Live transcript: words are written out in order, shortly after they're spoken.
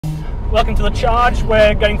Welcome to the charge.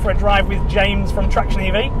 We're going for a drive with James from Traction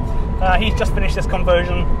EV. He's just finished this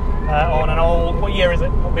conversion on an old, what year is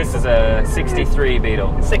it? This is a 63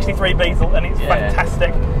 Beetle. 63 Beetle, and it's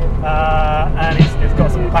fantastic. And it's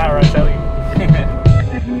got some power, I tell you.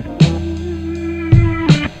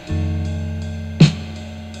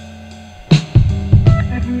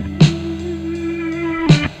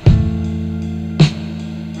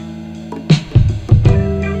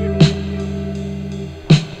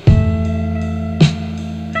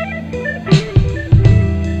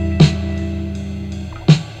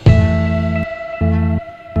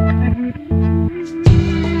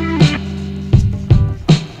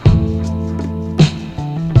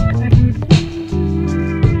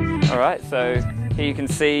 Alright, so here you can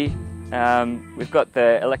see we've got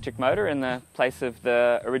the electric motor in the place of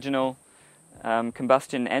the original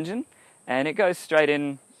combustion engine, and it goes straight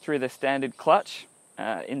in through the standard clutch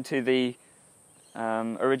into the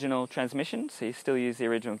original transmission, so you still use the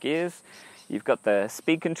original gears. You've got the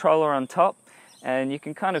speed controller on top, and you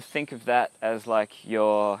can kind of think of that as like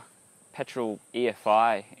your petrol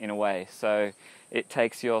EFI in a way. So it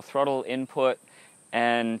takes your throttle input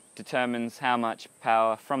and determines how much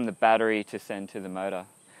power from the battery to send to the motor.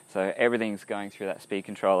 So everything's going through that speed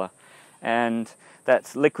controller. And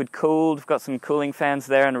that's liquid cooled. We've got some cooling fans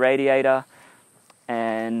there and a radiator.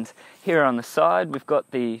 And here on the side we've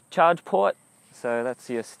got the charge port. So that's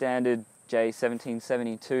your standard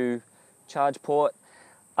J1772 charge port.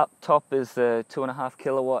 Up top is the 2.5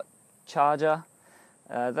 kilowatt charger.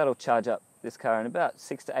 That'll charge up this car in about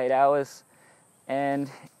 6 to 8 hours. And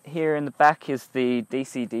here in the back is the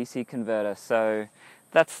DC-DC converter. So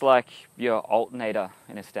that's like your alternator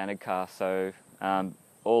in a standard car. So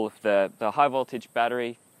all of the high voltage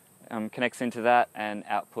battery connects into that and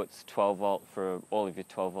outputs 12 volt for all of your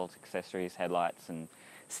 12 volt accessories, headlights and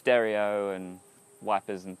stereo and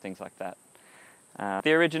wipers and things like that.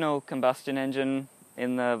 The original combustion engine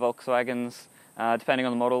in the Volkswagens, depending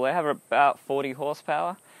on the model, they have about 40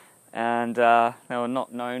 horsepower. And they were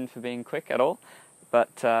not known for being quick at all,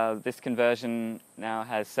 but this conversion now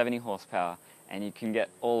has 70 horsepower, and you can get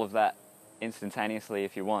all of that instantaneously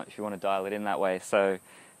if you want to dial it in that way. So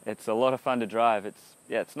it's a lot of fun to drive.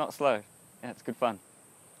 It's not slow. Yeah, it's good fun.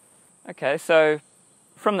 Okay, so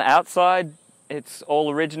from the outside, it's all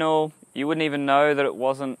original. You wouldn't even know that it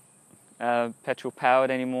wasn't petrol powered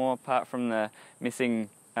anymore, apart from the missing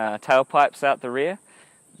tailpipes out the rear.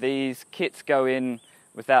 These kits go in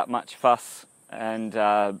without much fuss and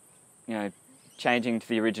changing to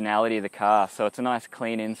the originality of the car. So it's a nice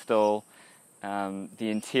clean install. The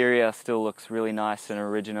interior still looks really nice and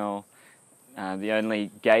original. The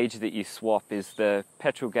only gauge that you swap is the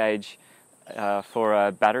petrol gauge for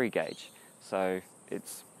a battery gauge. So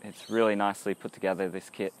it's really nicely put together, this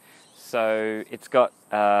kit. So it's got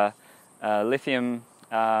a lithium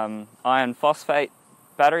iron phosphate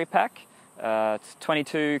battery pack. It's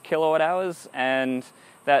 22 kilowatt hours, and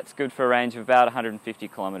that's good for a range of about 150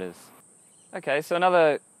 kilometers. Okay, so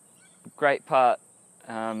another great part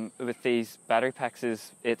with these battery packs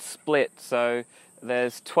is it's split. So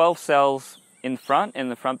there's 12 cells in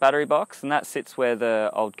the front battery box, and that sits where the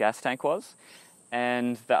old gas tank was.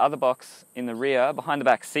 And the other box in the rear, behind the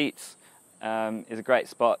back seats, is a great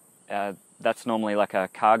spot. That's normally like a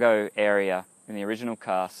cargo area in the original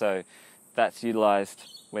car. So that's utilized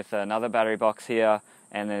with another battery box here,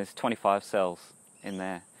 and there's 25 cells in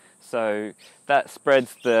there. So that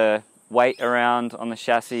spreads the weight around on the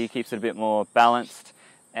chassis, keeps it a bit more balanced,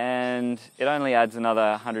 and it only adds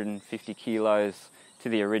another 150 kilos to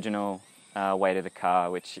the original weight of the car,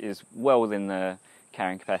 which is well within the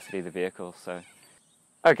carrying capacity of the vehicle. So,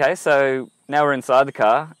 okay, so now we're inside the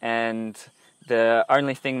car, and the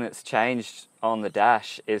only thing that's changed on the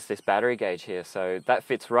dash is this battery gauge here. So that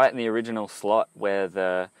fits right in the original slot where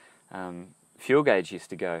the fuel gauge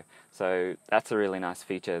used to go. So that's a really nice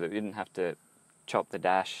feature that we didn't have to chop the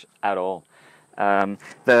dash at all.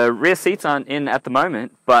 The rear seats aren't in at the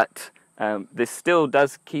moment, but this still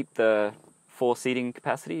does keep the 4 seating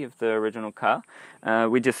capacity of the original car.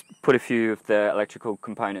 We just put a few of the electrical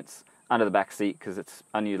components under the back seat because it's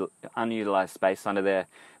unutilized space under there.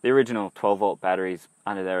 The original 12 volt batteries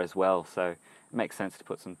under there as well, so it makes sense to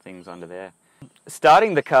put some things under there.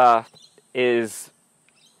 Starting the car is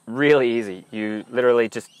really easy. You literally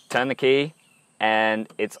just turn the key and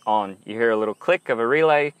it's on. You hear a little click of a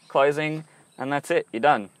relay closing, and that's it. You're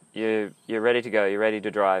done. You're ready to go. You're ready to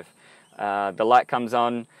drive. The light comes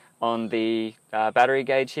on the battery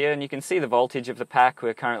gauge here, and you can see the voltage of the pack.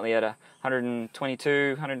 We're currently at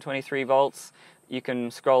 122, 123 volts. you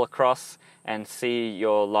can scroll across and see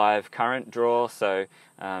your live current draw. So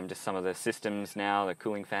just some of the systems now, the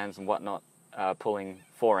cooling fans and whatnot, are pulling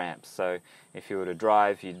 4 amps. So if you were to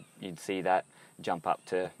drive, you'd see that jump up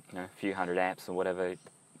to a few hundred amps or whatever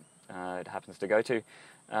it happens to go to.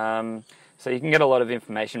 So you can get a lot of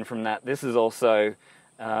information from that. This is also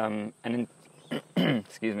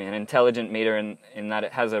excuse me, an intelligent meter in that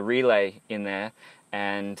it has a relay in there,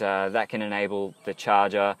 and that can enable the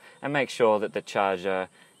charger and make sure that the charger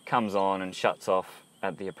comes on and shuts off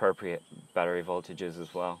at the appropriate battery voltages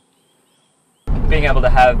as well. Being able to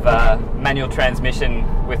have manual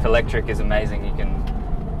transmission with electric is amazing. You can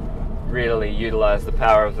really utilize the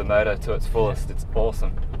power of the motor to its fullest. It's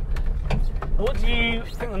awesome. What do you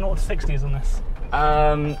think the 0 to 60 is on this?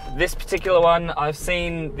 This particular one, I've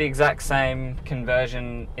seen the exact same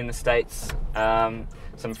conversion in the States.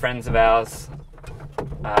 Some friends of ours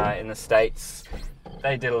in the States,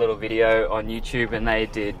 they did a little video on YouTube and they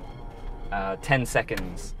did 10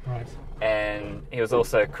 seconds. Right. And he was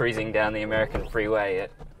also cruising down the American freeway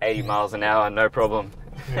at 80 miles an hour, no problem.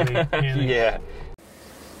 Really? Really? Yeah.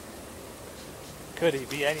 Could he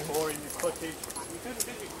be any more in his footage? We couldn't,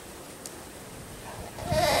 did we?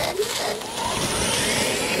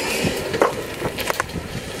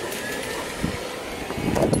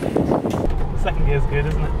 Second gear's good,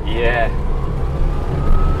 isn't it? Yeah.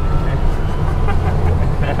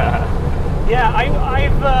 Yeah,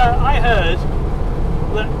 I heard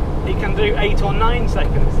that he can do 8 or 9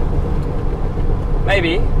 seconds.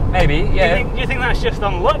 Maybe, yeah. Do you think that's just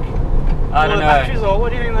on luck? I don't know. Batteries, or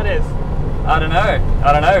what do you think that is? I don't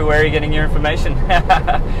know. Where are you getting your information?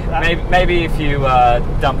 maybe if you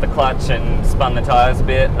dump the clutch and spun the tyres a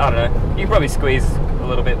bit, I don't know. You can probably squeeze a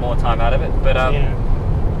little bit more time out of it. But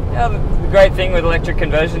the great thing with electric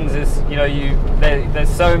conversions is, there's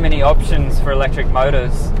so many options for electric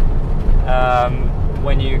motors.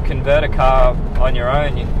 When you convert a car on your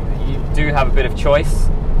own, you do have a bit of choice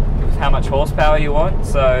with how much horsepower you want.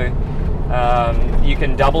 So you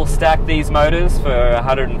can double stack these motors for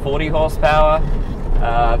 140 horsepower.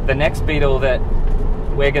 The next Beetle that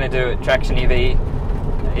we're going to do at Traction EV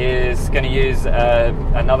is going to use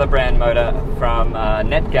another brand motor from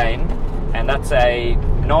NetGain, and that's a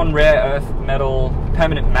non-rare earth metal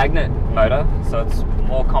permanent magnet motor. So it's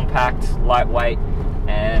more compact, lightweight,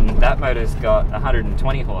 and that motor's got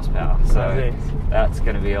 120 horsepower. So that's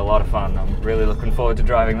going to be a lot of fun. I'm really looking forward to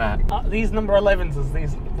driving that. These number 11s,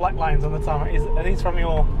 these black lines on the tarmac, are these from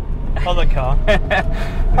your other car?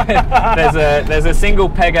 there's a single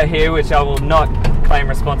pegger here which I will not claim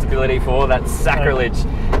responsibility for. That's sacrilege.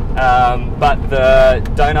 But the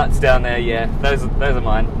donuts down there, yeah, those are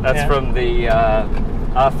mine. That's from the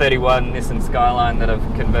R31 Nissan Skyline that I've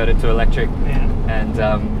converted to electric. Yeah. And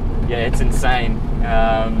yeah, it's insane.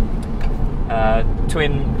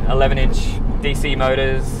 Twin 11-inch DC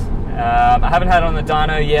motors. I haven't had it on the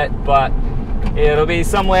dyno yet, but it'll be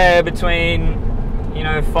somewhere between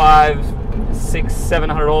 500, 600,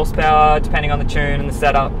 700 horsepower, depending on the tune and the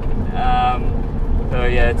setup. So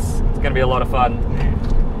yeah, it's going to be a lot of fun.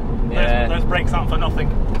 Yeah. Those brakes aren't for nothing.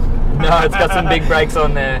 No, it's got some big brakes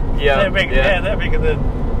on there. Yeah, they're big. Yeah, they're bigger than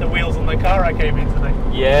the wheels on the car I came in today.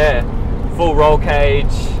 Yeah, full roll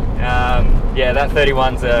cage. Yeah, that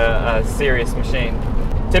 31's a serious machine.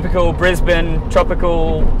 Typical Brisbane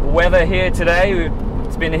tropical weather here today.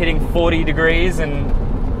 It's been hitting 40 degrees and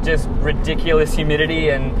just ridiculous humidity,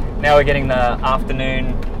 and now we're getting the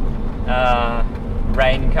afternoon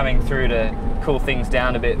rain coming through to cool things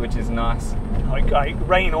down a bit, which is nice.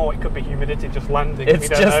 Rain, or it could be humidity just landing. It's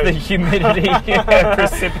just the humidity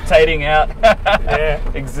precipitating out. Yeah,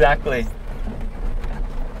 exactly.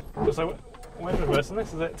 So where's reversing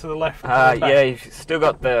this? Is it to the left? Yeah, you've still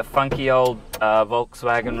got the funky old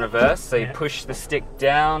Volkswagen reverse. So you push the stick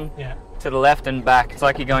down to the left and back. It's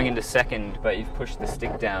like you're going into second, but you've pushed the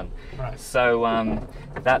stick down. Right. So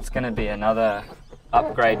that's going to be another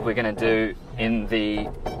upgrade we're going to do in the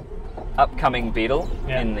upcoming Beetle,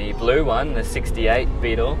 in the blue one, the 68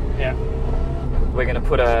 Beetle. Yeah. We're going to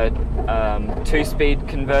put a 2-speed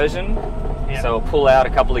conversion. So we'll pull out a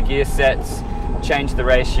couple of gear sets, change the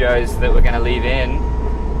ratios that we're going to leave in,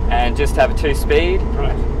 and just have a 2-speed.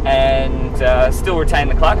 Right. And still retain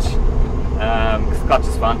the clutch, because the clutch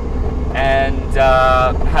is fun, and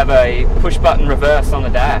have a push button reverse on the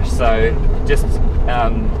dash. So just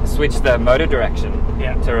switch the motor direction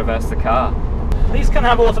to reverse the car. These can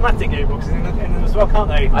have automatic gearboxes in them as well, can't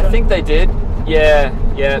they? I think they did. Yeah.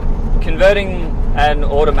 Converting an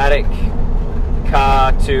automatic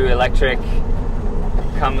car to electric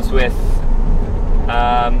comes with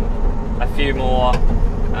a few more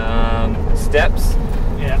steps.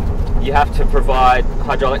 Yeah. you have to provide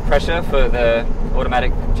hydraulic pressure for the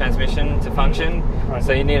automatic transmission to function. Right.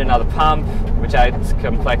 So you need another pump, which adds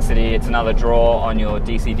complexity. It's another draw on your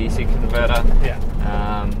DC-DC converter. Yeah.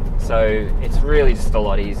 So it's really just a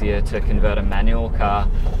lot easier to convert a manual car.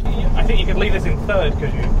 I think you could leave this in third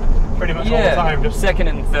because you pretty much all the time just... Second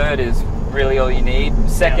and third is really all you need.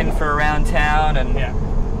 Second for around town, and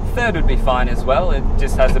third would be fine as well. It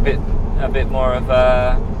just has a bit more of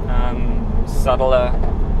a subtler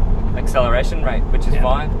acceleration rate, which is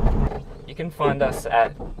fine. You can find us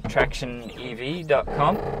at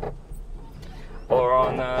tractionev.com or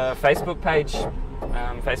on the Facebook page,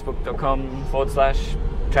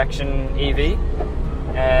 facebook.com/tractionev,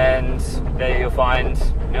 and there you'll find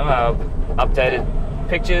our updated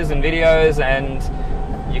pictures and videos, and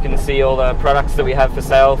you can see all the products that we have for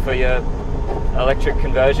sale for your electric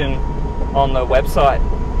conversion on the website.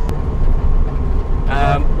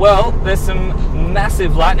 Well, there's some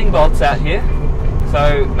massive lightning bolts out here,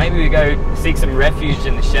 so maybe we go seek some refuge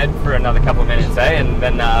in the shed for another couple of minutes, and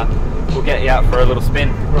then we'll get you out for a little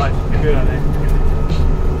spin. Right, good idea.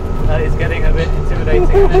 That is getting a bit intimidating,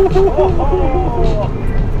 isn't it? Oh.